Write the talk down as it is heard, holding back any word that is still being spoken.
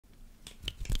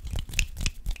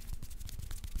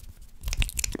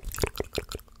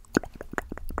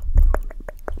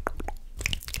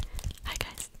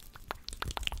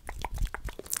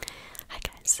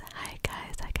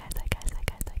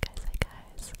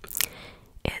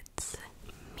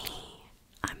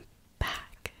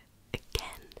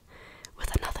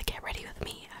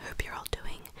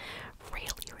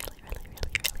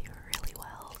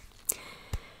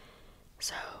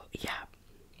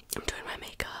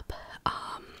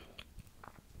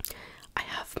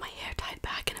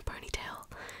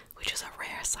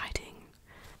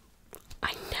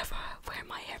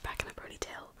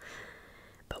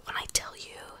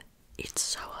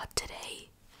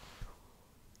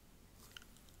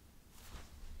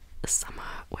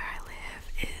summer where I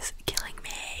live is killing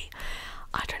me.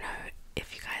 I don't know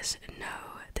if you guys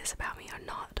know this about me or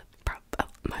not.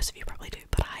 Most of you probably do,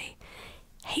 but I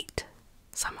hate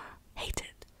summer. Hate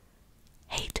it.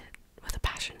 Hate it with a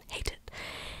passion. Hate it.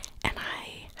 And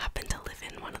I happen to live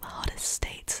in one of the hottest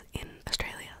states in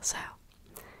Australia, so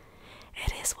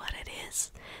it is what it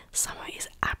is. Summer is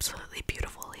absolutely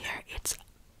beautiful here. It's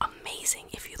amazing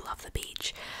if you love the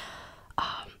beach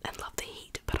and love the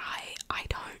heat, but I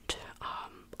don't.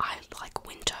 I like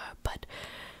winter, but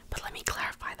let me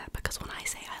clarify that, because when I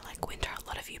say I like winter, a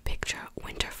lot of you picture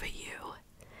winter for you.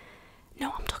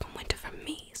 No, I'm talking winter for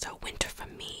me. So winter for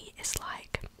me is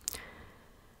like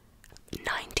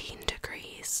 19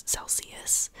 degrees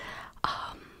Celsius.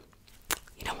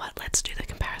 You know what? Let's do the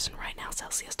comparison right now,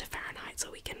 Celsius to Fahrenheit,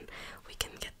 so we can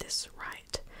get this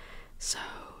right. So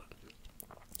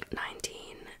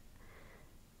 19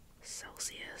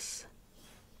 Celsius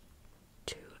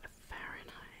to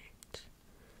Fahrenheit.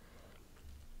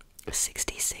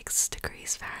 66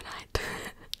 degrees Fahrenheit.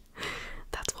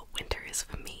 That's what winter is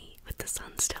for me, with the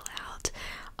sun still out.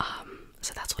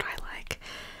 So that's what I like.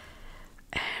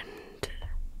 And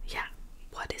yeah,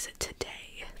 what is it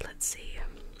today? Let's see.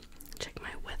 Check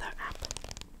my weather app.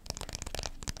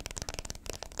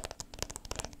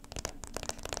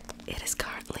 It is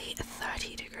currently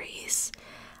 30 degrees,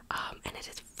 and it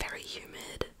is very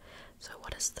humid. So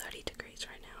what is 30 degrees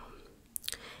right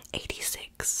now?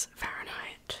 86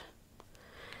 Fahrenheit.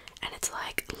 And it's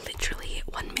like literally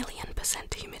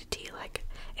 1,000,000% humidity. Like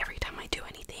every time I do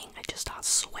anything, I just start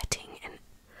sweating, and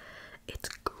it's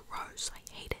gross. I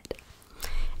hate it.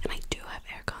 And I do have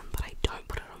aircon, but I don't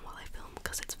put it on while I film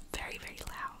because it's very, very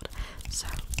loud. So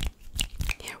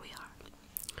here we are.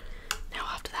 Now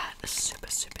after that, a super,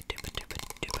 super duper duper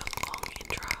duper long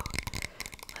intro,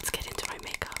 let's get into my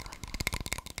makeup.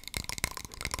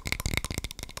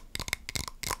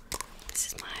 This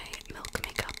is my Milk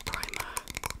Makeup Primer.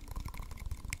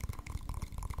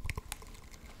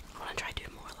 I want to try to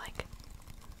do more like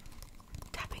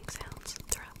tapping sounds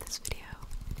throughout this video.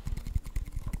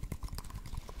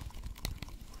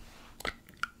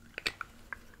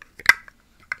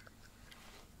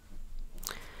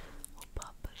 We'll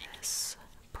pop this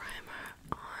primer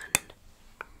on.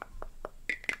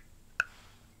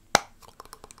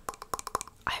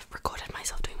 I've recorded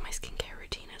myself doing my skincare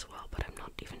routine as well, but I'm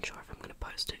not even sure if I'm going to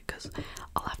post it because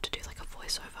I'll have to do like a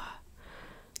voiceover.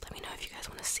 Let me know if you guys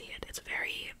want to see it. It's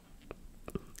very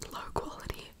low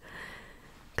quality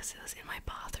because it was in my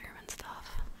bathroom and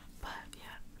stuff, but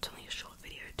yeah, it's only a short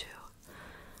video too.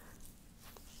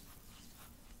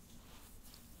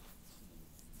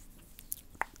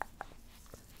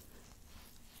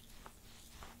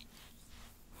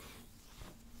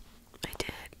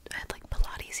 I had like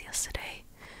Pilates yesterday,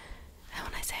 and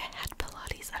when I say I had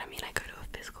Pilates, I don't mean I go to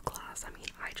a physical class. I mean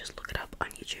I just look it up on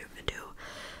YouTube and do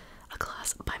a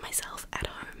class by myself at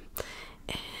home,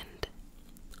 and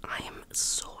I am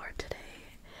sore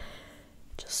today,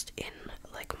 just in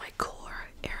like my core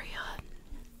area.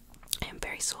 I am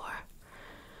very sore,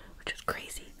 which is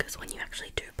crazy because when you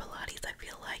actually do Pilates, I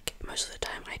feel like most of the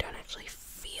time I don't actually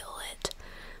feel it,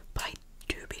 but I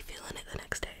do be feeling it the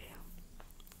next day.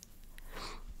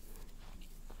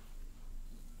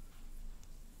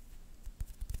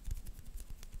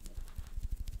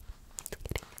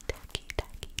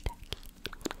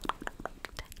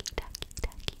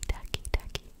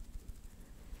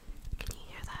 Can you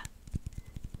hear that?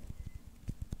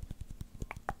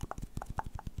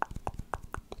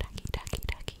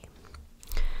 Tacky.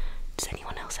 Does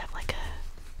anyone else have like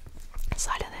a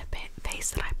side of their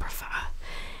face that I prefer?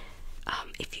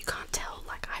 If you can't tell,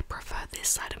 like I prefer this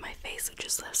side of my face, which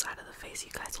is the side of the face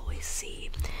you guys always see,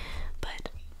 but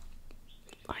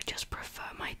I just prefer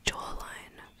my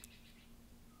jawline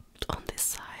on this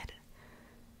side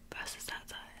versus that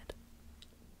side.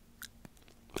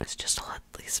 It's just a lot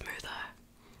smoother.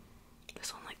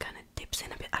 This one like kind of dips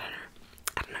in a bit. I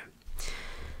don't know.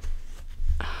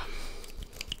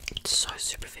 It's so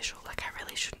superficial. Like I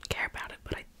really shouldn't care about it,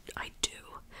 but I do.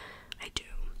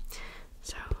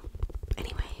 So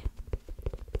anyway,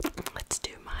 let's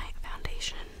do my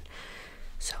foundation.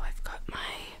 So I've got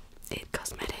my It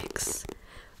Cosmetics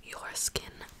Your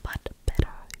Skin But Better.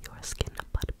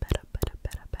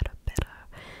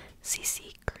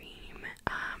 CC cream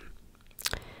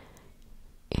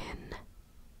in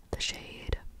the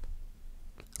shade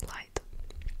Light.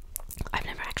 I've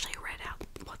never actually read out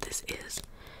what this is.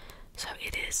 So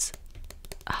it is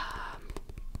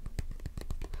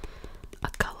a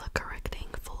color correcting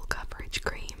full coverage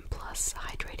cream plus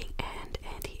hydrating and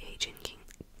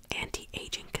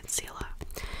anti-aging concealer.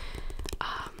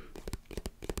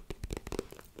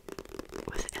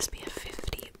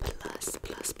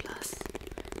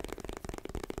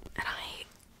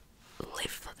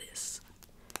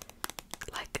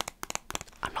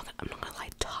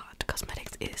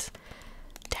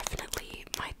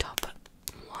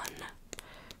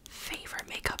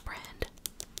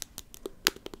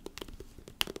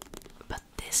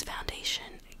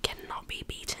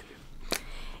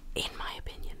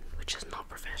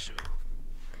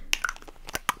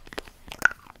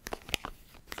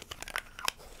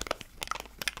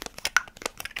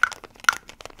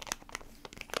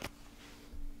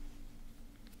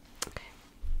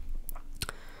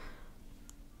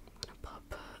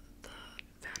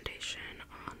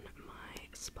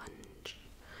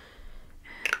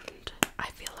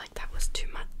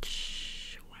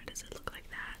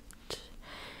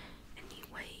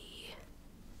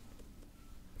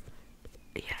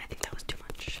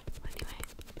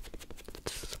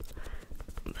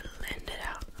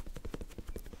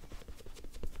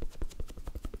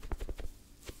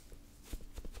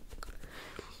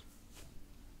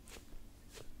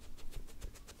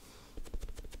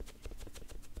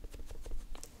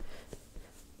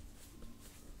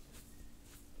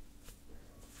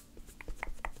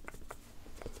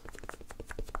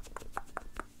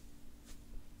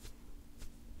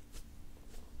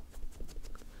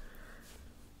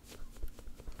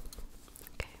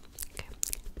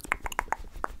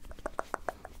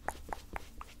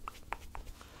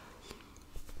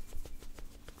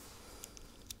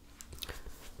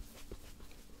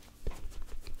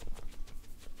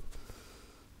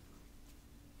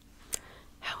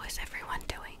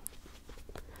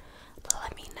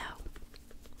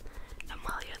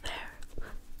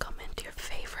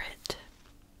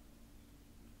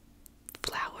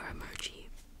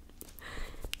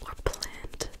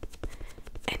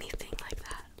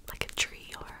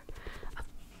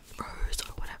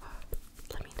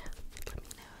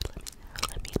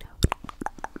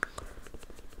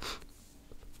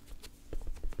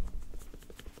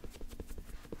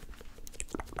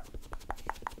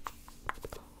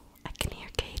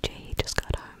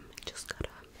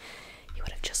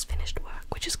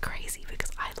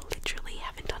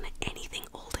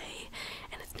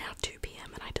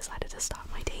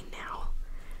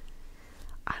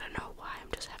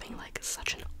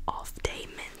 such an off day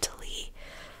mentally.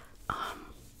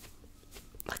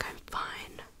 Like I'm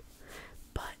fine,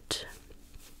 but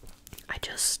I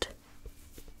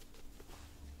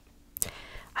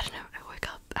don't know,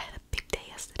 I had a big day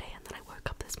yesterday, and then I woke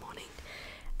up this morning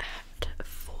at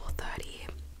 4:30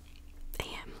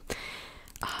 a.m.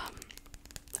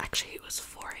 Actually it was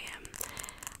 4 a.m.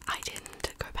 I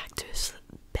didn't go back to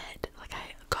bed. Like,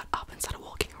 I got up and started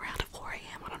walking around at 4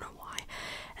 a.m. I don't know why,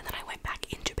 and then I went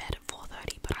back into bed at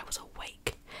 4:30, but I was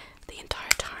awake the entire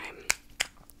time.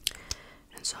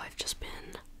 And so I've just been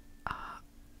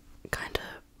kind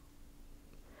of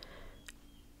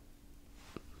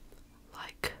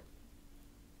like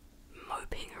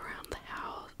moping around the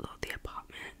house or the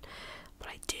apartment, but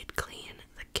I did clean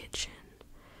the kitchen.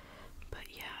 But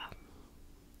yeah,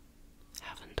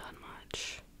 haven't done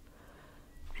much.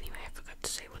 Anyway, I forgot to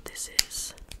say what this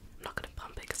is. I'm not gonna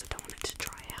pump it because I don't want it to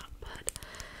dry out, but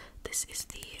this is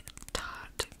the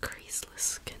Tarte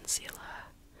Creaseless Concealer.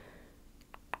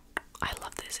 I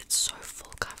love this, it's so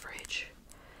full coverage.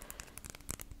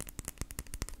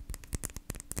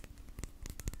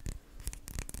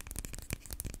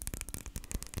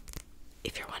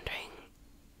 If you're wondering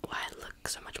why I look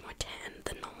so much more tan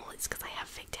than normal, it's because I have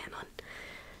fake tan on.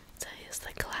 So here's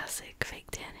the classic fake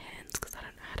tan hands, because I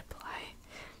don't know how to apply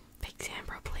fake tan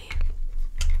properly.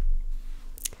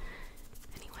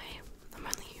 Anyway, I'm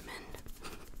only human.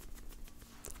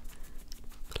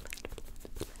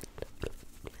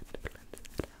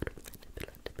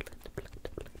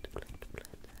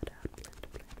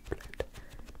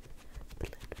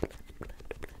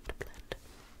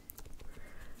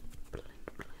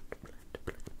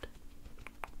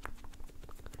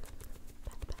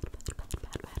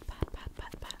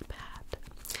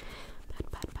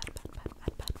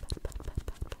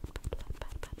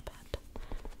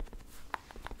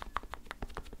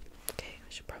 Okay, I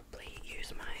should probably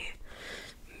use my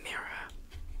mirror.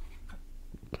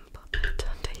 Pop it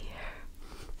under here.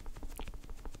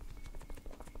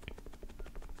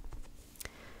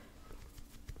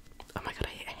 Oh my god,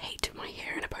 I hate my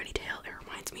hair in a ponytail. It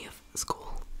reminds me of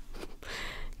school.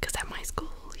 Because at my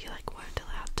school, you like weren't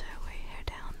allowed to wear your hair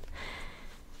down.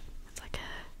 It's like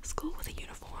a school with a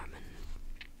uniform,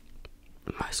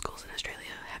 and most schools in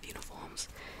Australia have uniforms.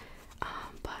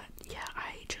 But yeah,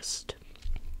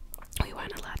 we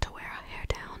weren't allowed to wear our hair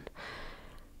down.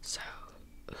 So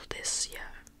this, yeah,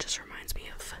 just reminds me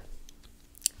of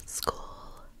school.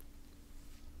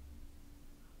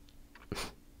 I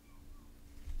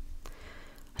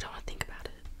don't want to think about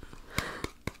it.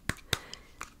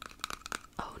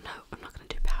 Oh no, I'm not gonna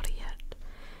do powder yet.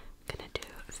 I'm gonna do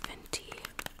Fenty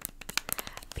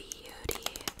Beauty.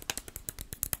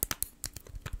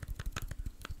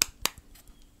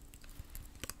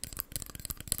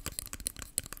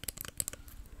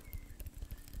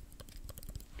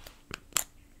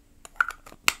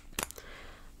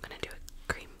 I'm gonna do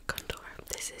a cream contour.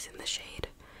 This is in the shade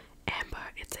Amber.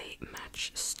 It's a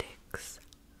Match Sticks.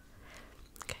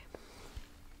 Okay.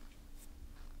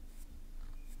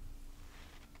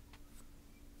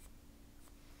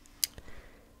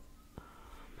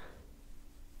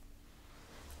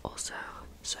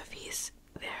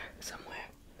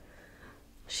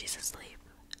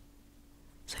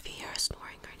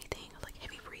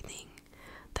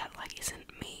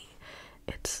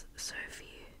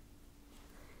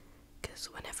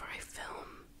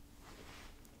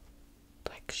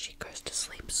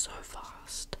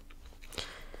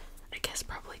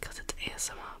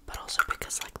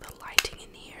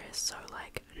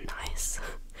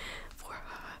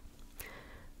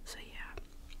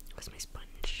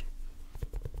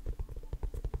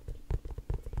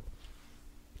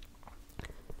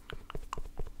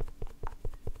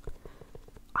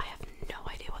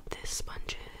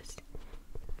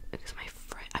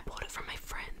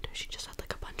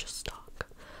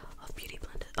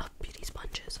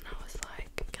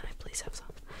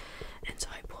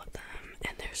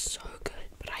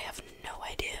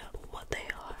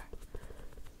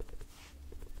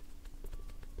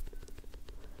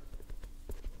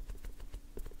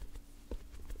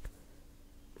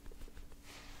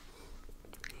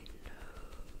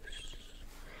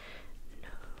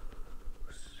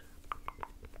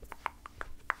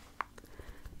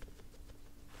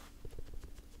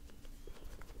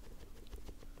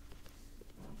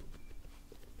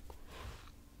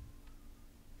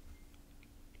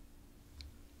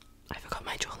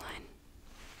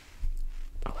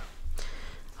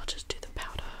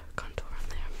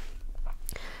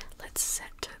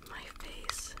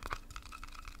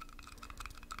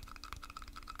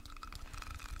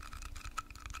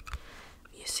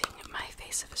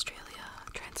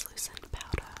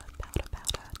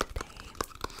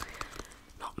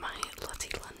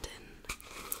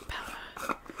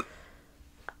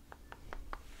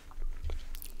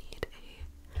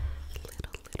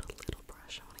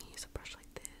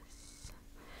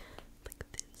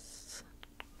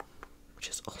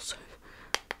 is also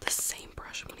the same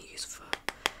brush I'm going to use for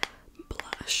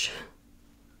blush.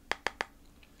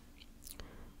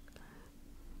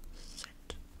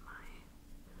 Set my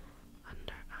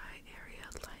under eye area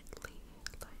lightly.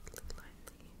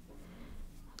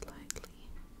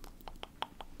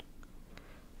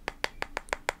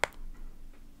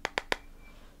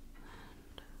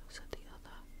 And set the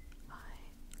other eye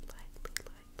lightly.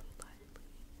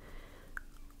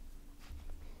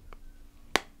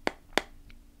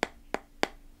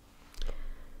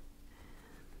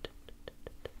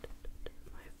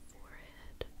 My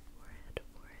forehead,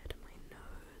 my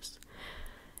nose,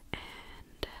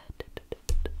 and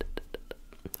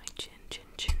my chin.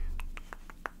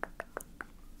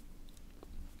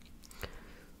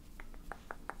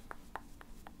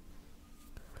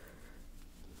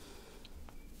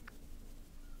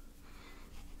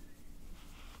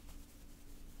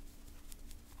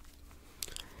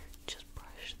 Just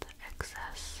brush the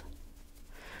excess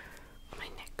on my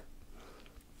neck.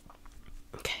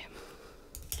 Okay,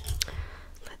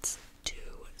 let's do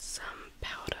some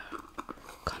powder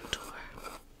contour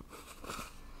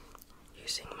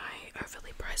using my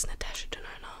overly priced Natasha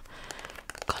Denona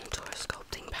contour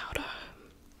sculpting powder.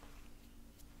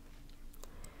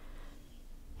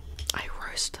 I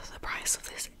roast the price of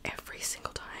this every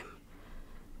single time,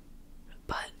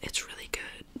 but it's really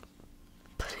good,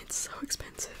 but it's so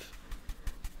expensive.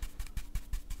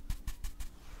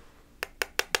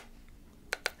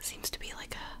 Seems to be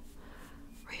like a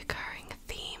recurring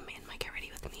theme in my Get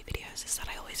Ready With Me videos, is that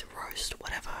I always roast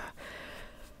whatever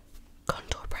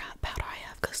contour powder I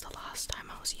have, because the last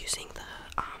time I was using the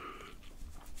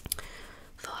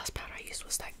last powder I used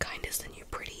was that Kind Is The New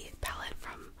Pretty palette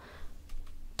from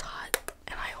Tarte,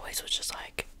 and I always was just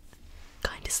like,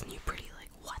 Kind Is The New Pretty, like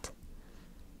what?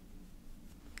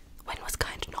 When was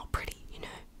Kind not pretty, you know?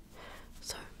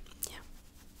 So, yeah.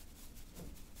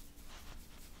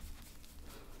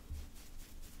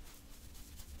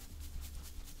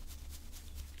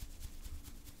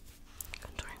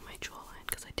 Contouring my jawline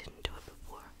because I didn't do it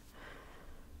before.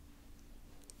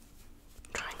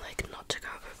 I'm trying like not to go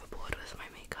overboard with my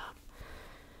makeup.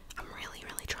 I'm really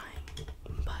trying,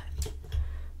 but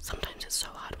sometimes it's so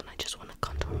hard when I just want to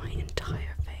contour my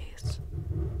entire face.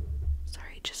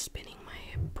 Sorry, just spinning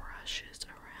my brushes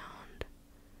around.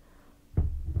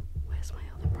 Where's my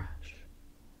other brush?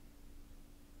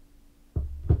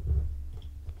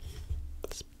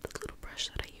 It's the little brush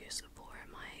that I use for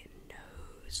my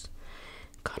nose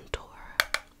contour.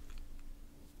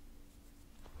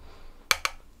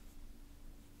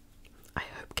 I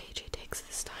hope KJ takes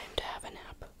this time to have a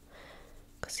nap,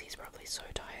 because he's probably so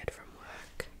tired from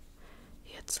work.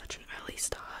 He had such an early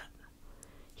start.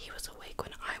 He was awake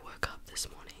when I woke up this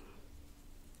morning,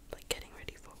 like getting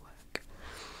ready for work.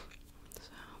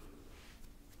 So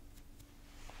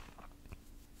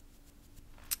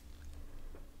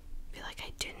I feel like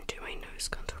I didn't do my nose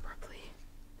contour properly,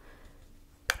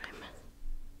 but I'm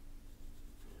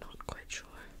not quite sure.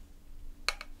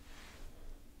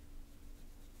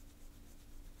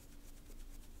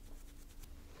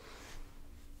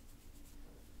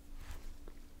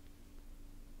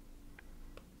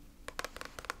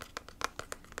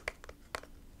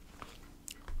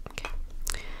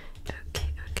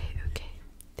 Okay.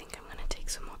 Think I'm gonna take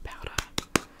some more powder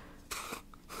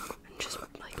and just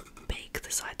like bake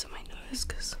the sides of my nose,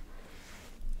 because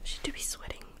I should do be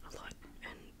sweating a lot,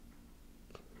 and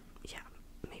yeah,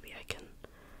 maybe I can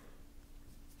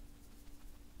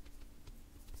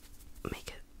make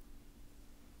it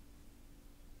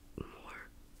more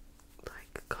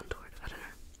like contoured. I don't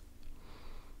know.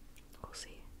 We'll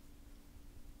see.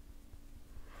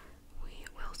 We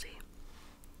will see.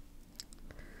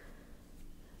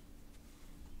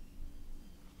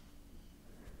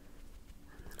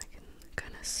 And then I can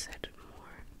kind of set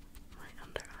more my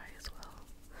under eye as well.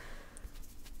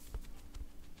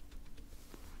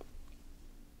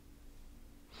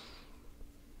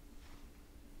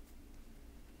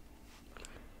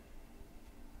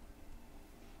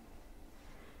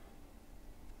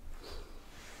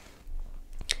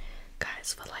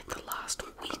 Guys, for like the last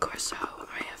week or so,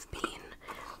 I have been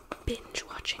binge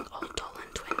watching old Doll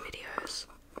and Twin videos.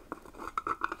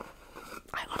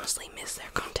 I honestly miss their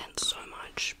content so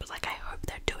much, but like I hope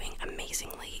they're doing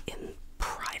amazingly in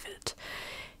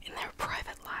their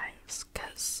private lives,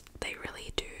 because they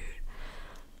really do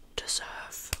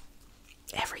deserve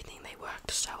everything. They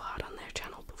worked so hard on their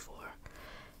channel before,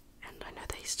 and I know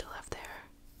they still have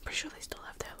pretty sure they still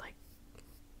have their like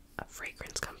a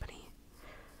fragrance company,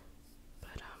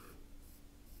 but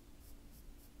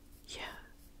yeah,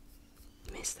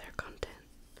 miss their content.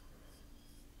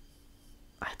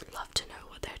 I'd love to know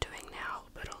what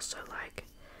also like,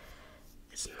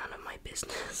 it's none of my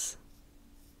business.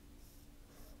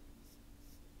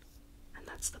 And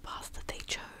that's the path that they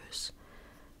chose.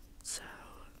 So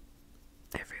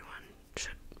everyone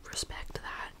should respect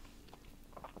that.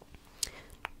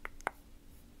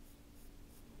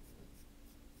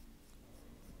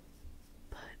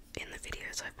 But in the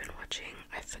videos I've been watching,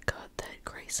 I forgot that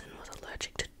Grayson was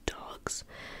allergic to dogs.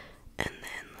 And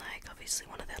then, like, obviously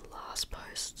one of their last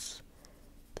posts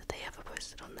that they ever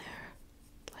posted on their,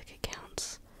 like,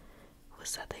 accounts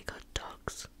was that they got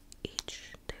dogs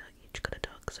each. They, like, each got a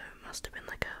dog, so it must have been,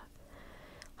 like,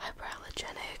 a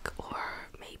hyperallergenic, or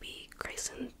maybe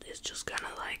Grayson is just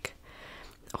gonna, like,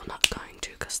 or not going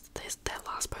to, because their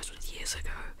last post was years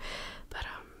ago, but,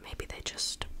 maybe they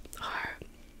just are,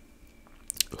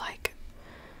 like,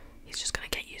 he's just gonna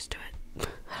get used to it.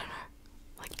 I don't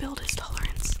know. Like, build his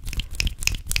tolerance.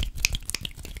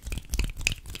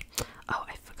 Oh,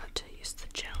 I forgot to use the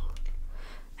gel.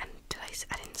 And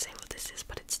I didn't say what this is,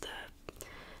 but it's the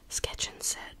Sketch and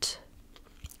Set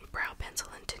brow pencil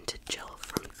and tinted gel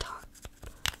from Tarte.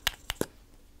 So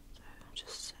I'll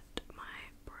just set my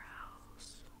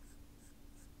brows.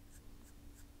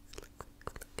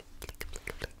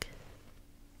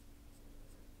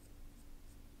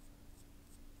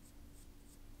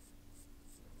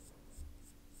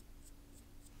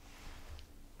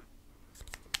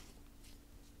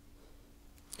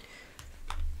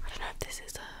 I don't know if this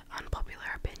is an unpopular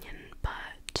opinion,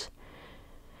 but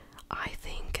I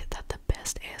think that the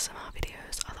best ASMR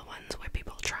videos are the ones where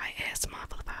people try ASMR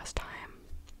for the first time.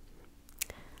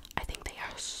 I think they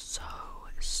are so,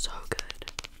 so good.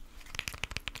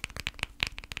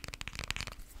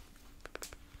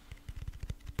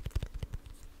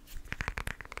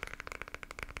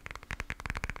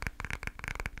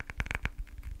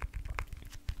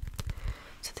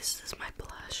 So this is my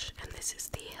blush, and this is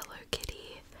the Hello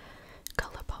Kitty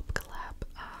ColourPop collab,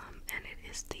 and it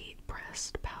is the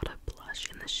pressed powder blush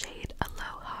in the shade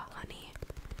Aloha Honey.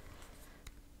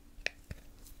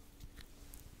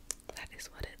 That is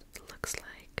what it looks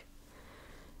like,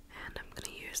 and I'm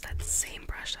gonna use that same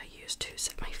brush I used to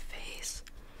set my face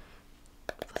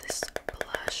for this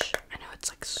blush. I know it's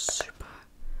like super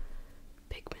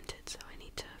pigmented, so I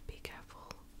need to be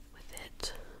careful with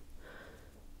it.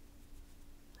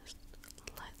 Just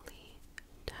lightly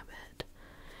dab it,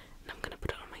 and I'm gonna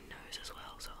put it on my nose as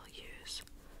well, so I'll use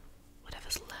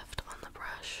whatever's left on the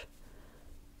brush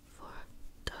for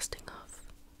dusting off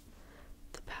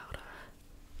the powder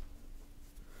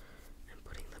and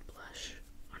putting the blush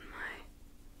on my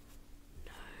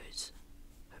nose.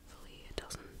 Hopefully it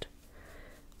doesn't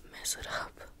mess it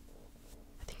up.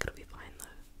 I think it'll be fine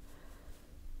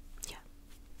though. Yeah.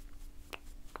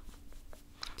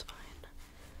 It's fine.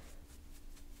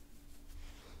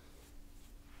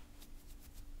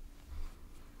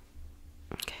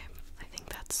 Okay, I think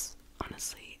that's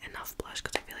honestly enough blush,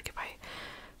 because I feel like if I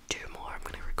do more I'm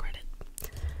gonna regret it.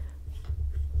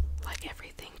 Like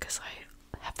everything, because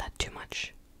I have that too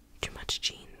much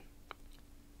gene.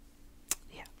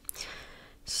 Yeah.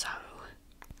 So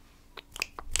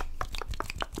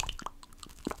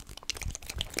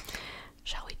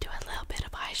shall we do a little bit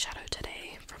of eyeshadow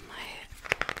today from my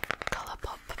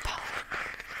ColourPop palette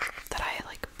that I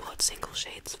like bought single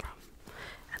shades from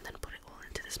and then put it all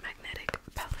into this magnetic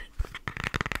palette.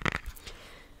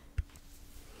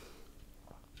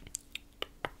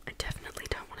 I definitely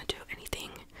don't want to do anything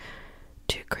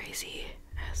too crazy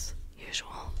as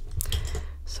usual,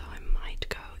 so I might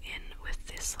go in with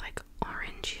this like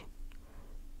orange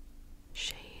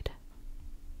shade.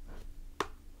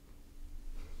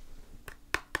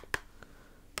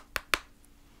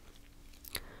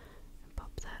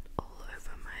 Pop that all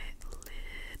over my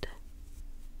lid.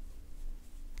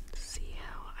 See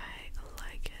how I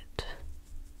like it.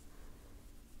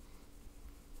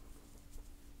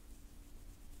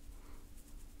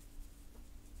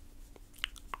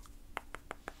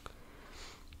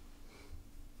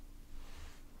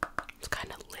 It's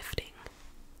kind of lifting.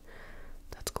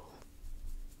 That's cool.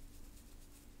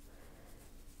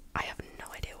 I have no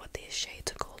idea what these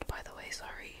shades are called, by the way,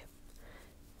 sorry.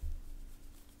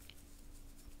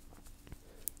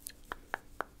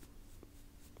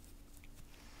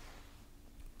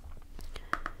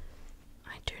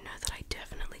 I do know that I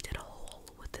definitely did a haul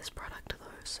with this product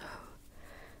though, so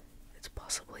it's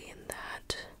possibly in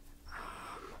that.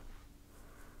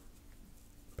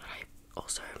 But I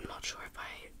also am not sure if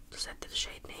I said the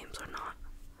shade names or not.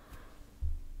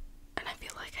 And I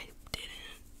feel like I didn't.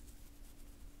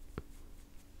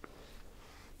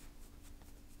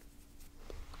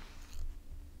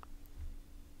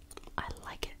 I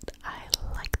like it. I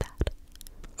like that.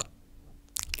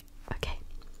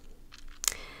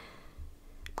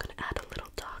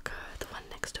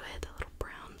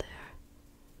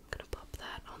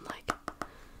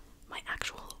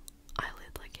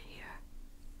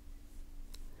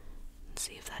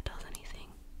 that does anything.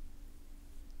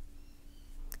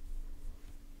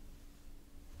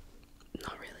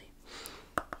 Not really.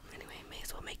 Anyway, may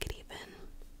as well make it even.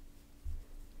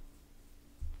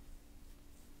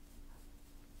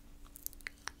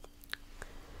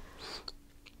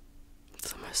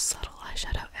 It's the most subtle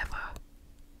eyeshadow ever.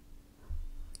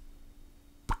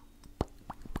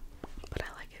 But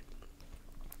I like it.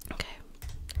 Okay.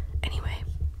 Anyway,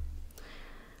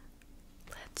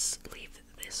 let's leave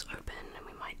this open and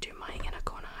we might do my inner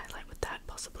corner highlight with that,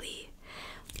 possibly.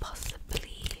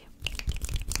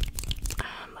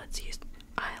 Let's use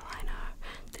eyeliner.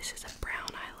 This is a brown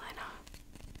eyeliner.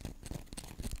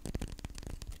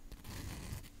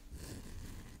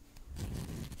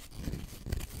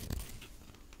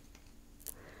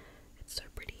 It's so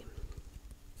pretty.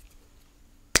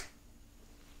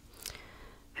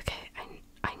 Okay,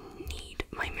 I need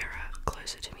my mirror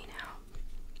closer to me now.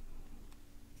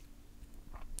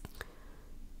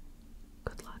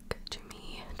 Good luck to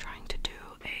me trying to do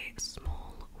a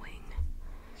small wing.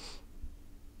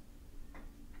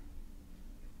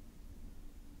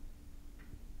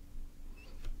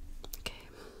 Okay.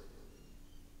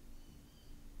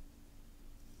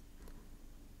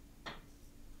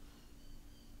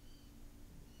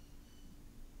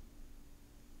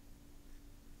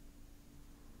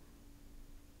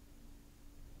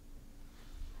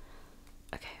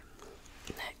 Okay,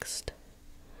 next,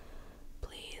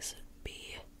 please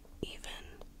be even.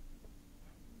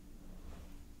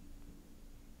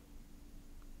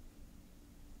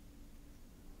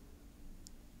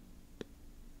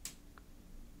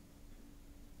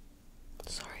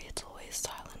 Sorry, it's always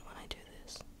silent when I do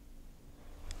this.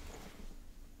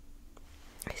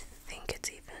 I think it's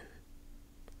even.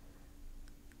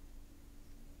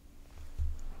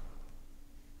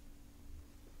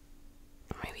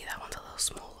 Maybe that one's a little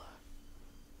smaller.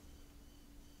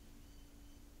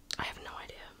 I have no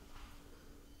idea.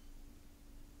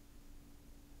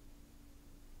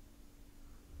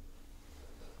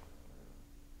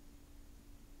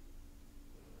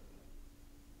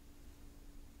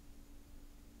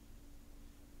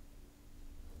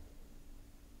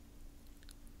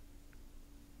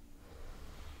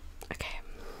 Okay.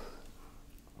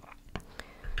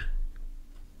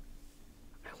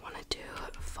 I want to do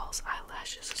false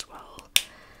eyelashes as well,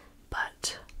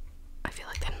 but I feel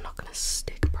like they're not gonna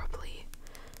stick properly.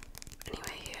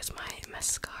 Anyway, here's my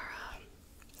mascara.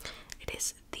 It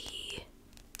is the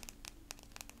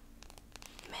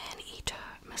Man-Eater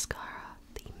mascara.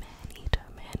 The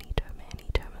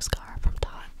Man-Eater mascara from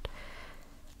Tarte.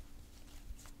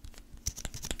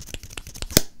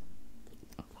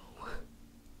 Whoa.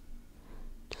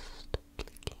 Just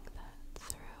flicking that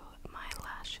through my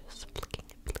lashes. Flicking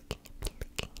it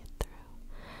through.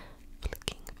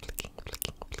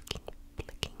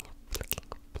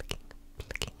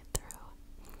 Flicking it through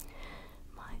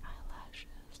my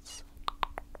eyelashes.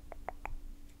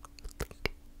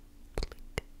 Flick,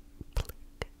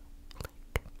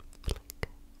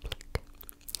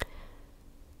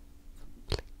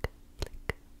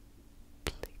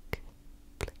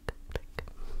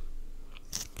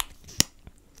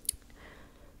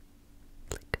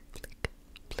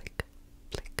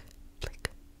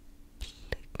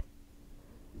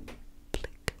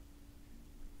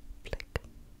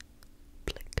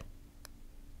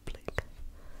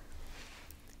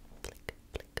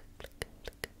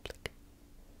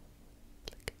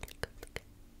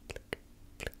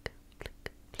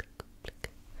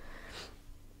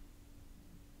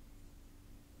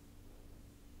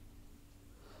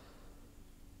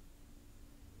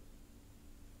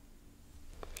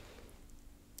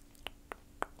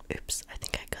 Oops, I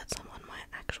think I got some on my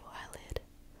actual eyelid.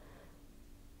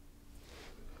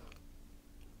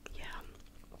 Yeah,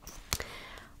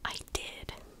 I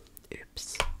did.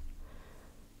 Oops.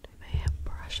 Do I have a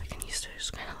brush I can use to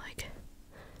just kind of like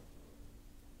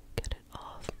get it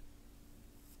off?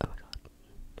 Oh my god.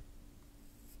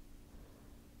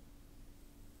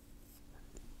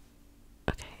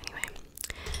 Okay, anyway.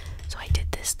 So I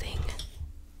did this thing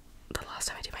the last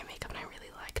time I did my makeup and I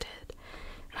really liked it.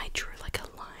 And I drew like a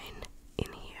line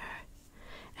in here.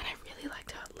 And I really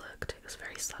liked how it looked. It was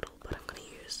very subtle, but I'm gonna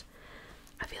use,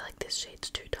 I feel like this shade's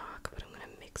too dark, but I'm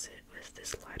gonna mix it with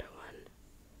this lighter one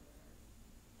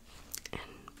and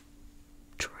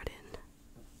draw it in,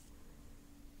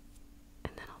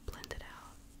 and then I'll blend it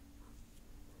out.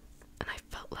 And I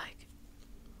felt like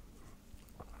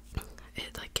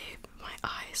it like gave my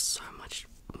eyes so much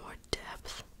more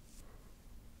depth.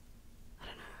 I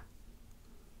don't know.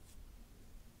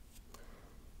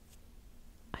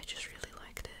 I just really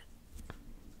liked it.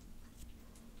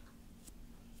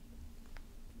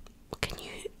 Can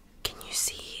you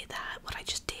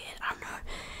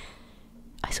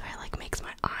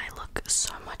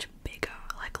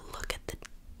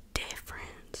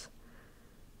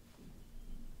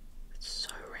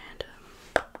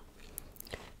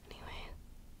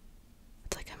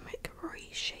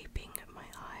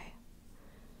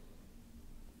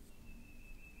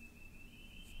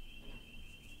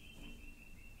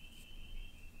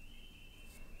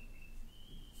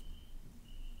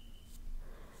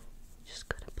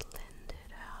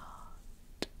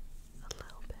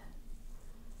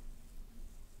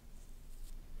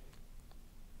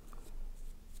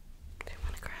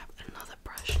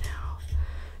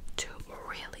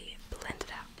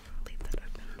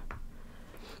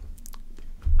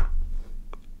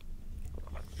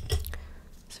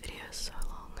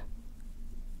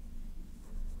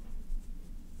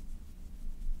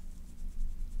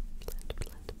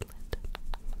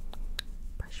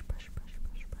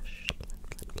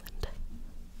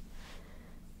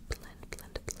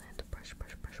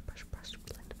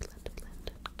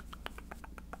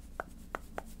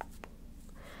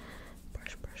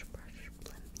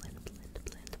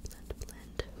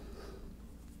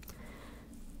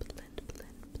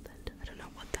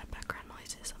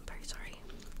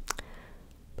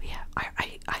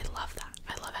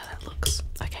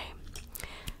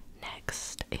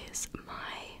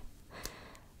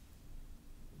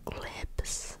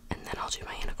do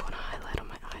my inner corner highlight on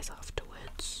my eyes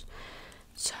afterwards.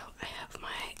 So I have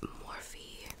my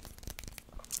Morphe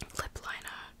lip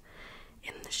liner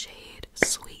in the shade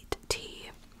Sweet Tea.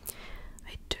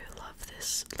 I do love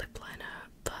this lip liner,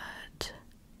 but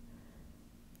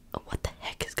what the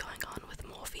heck is going on with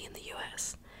Morphe in the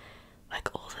US?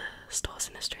 Like, all the stores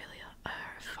in Australia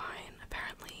are fine,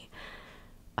 apparently.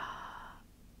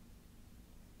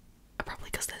 Probably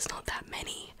because there's not that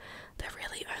many. They're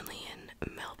really only in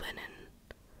Melbourne and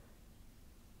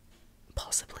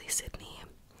possibly Sydney.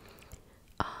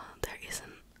 There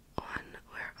isn't one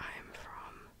where I'm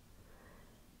from.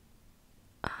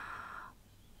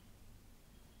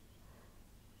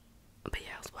 But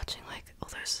yeah, I was watching like all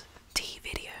those tea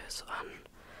videos on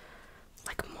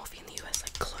like Morphe in the US,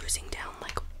 like closing down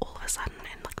like all of a sudden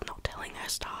and like not telling their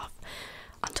staff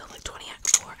until like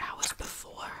 24 hours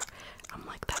before. I'm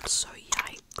like, that's so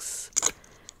yikes.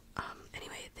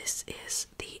 Anyway, this is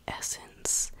the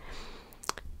Essence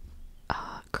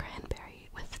Cranberry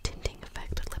with Tinting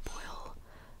Effect Lip Oil,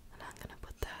 and I'm gonna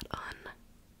put that on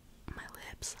my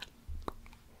lips.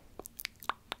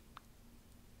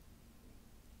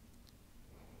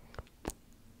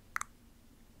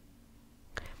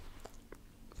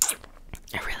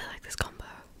 I really like this combo.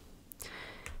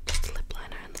 Just the lip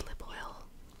liner and the lip oil.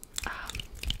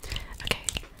 Okay,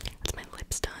 that's my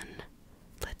lips done.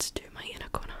 Let's do my inner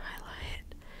corner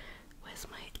highlight. Where's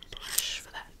my blush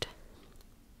for that?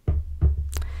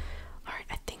 Alright,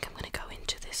 I think I'm gonna go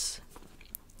into this.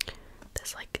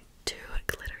 There's like 2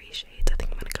 glittery shades. I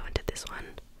think I'm gonna go into this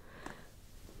one.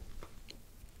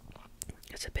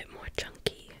 It's a bit more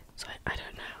chunky, so I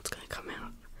don't know how it's gonna come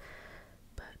out.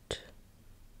 But,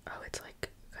 oh, it's like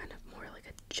kind of more like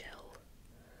a gel.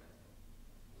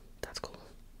 That's cool.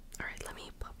 Alright, let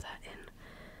me pop that in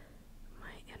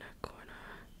my inner corner.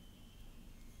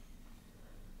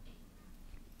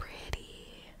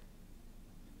 Pretty.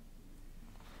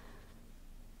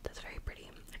 That's very pretty.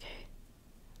 Okay.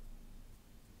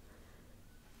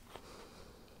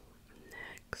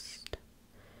 Next.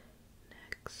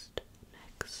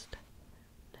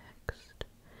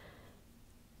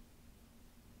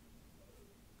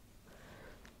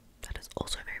 That is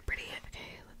also very pretty.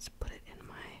 Okay, let's put it in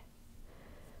my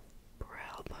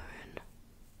brow bone.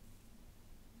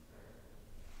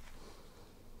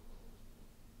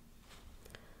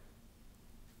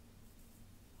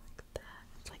 Like that.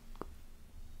 It's like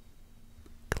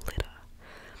glitter.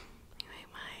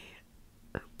 Anyway,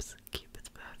 oops, Cupid's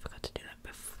bow. I forgot to do that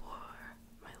before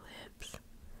my lips.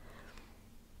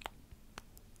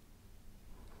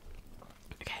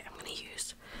 Okay, I'm gonna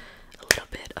use a little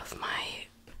bit of my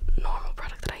normal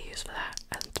product that I use for that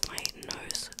as my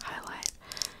nose highlight,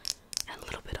 and a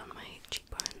little bit on my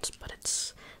cheekbones, but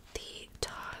it's the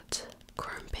Tarte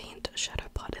Chrome Paint Shadow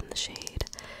Pot in the shade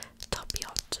Top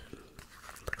Yacht.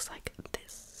 Looks like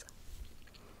this.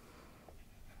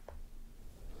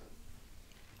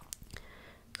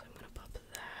 So I'm gonna pop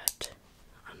that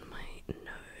on my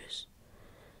nose.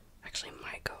 Actually,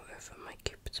 might go over my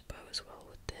Cupid's bow as well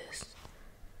with this.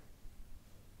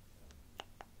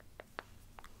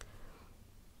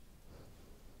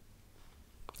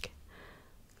 Okay,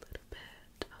 a little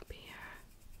bit up here.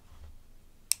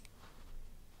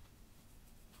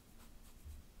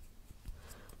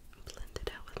 Blend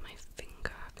it out with my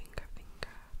finger,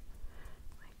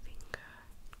 my finger.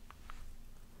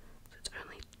 So it's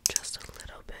only just a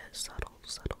little bit subtle.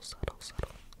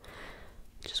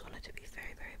 Just want it to be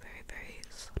very, very, very, very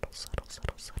subtle.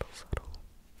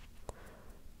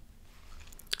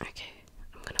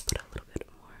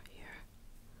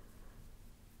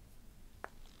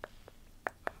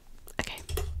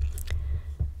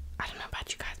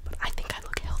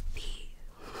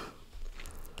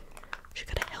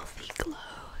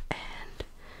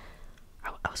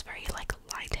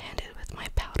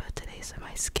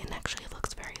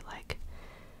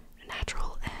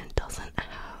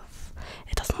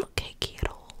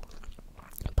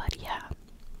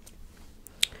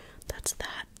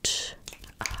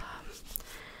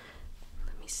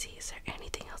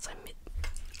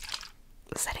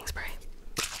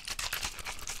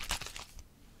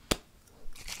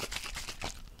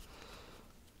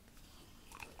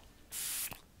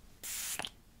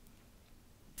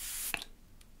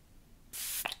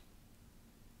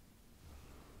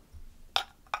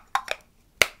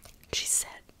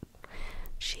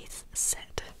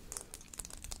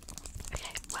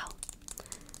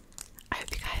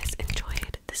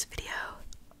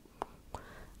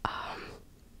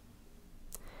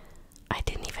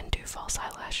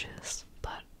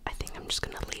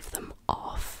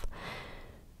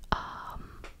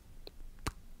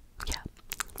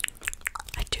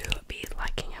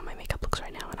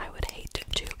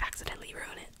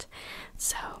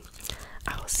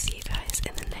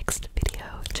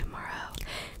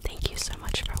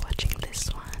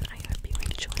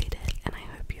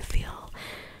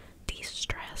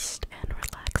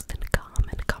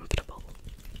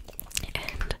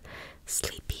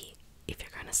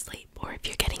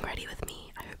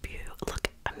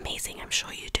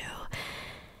 sure you do.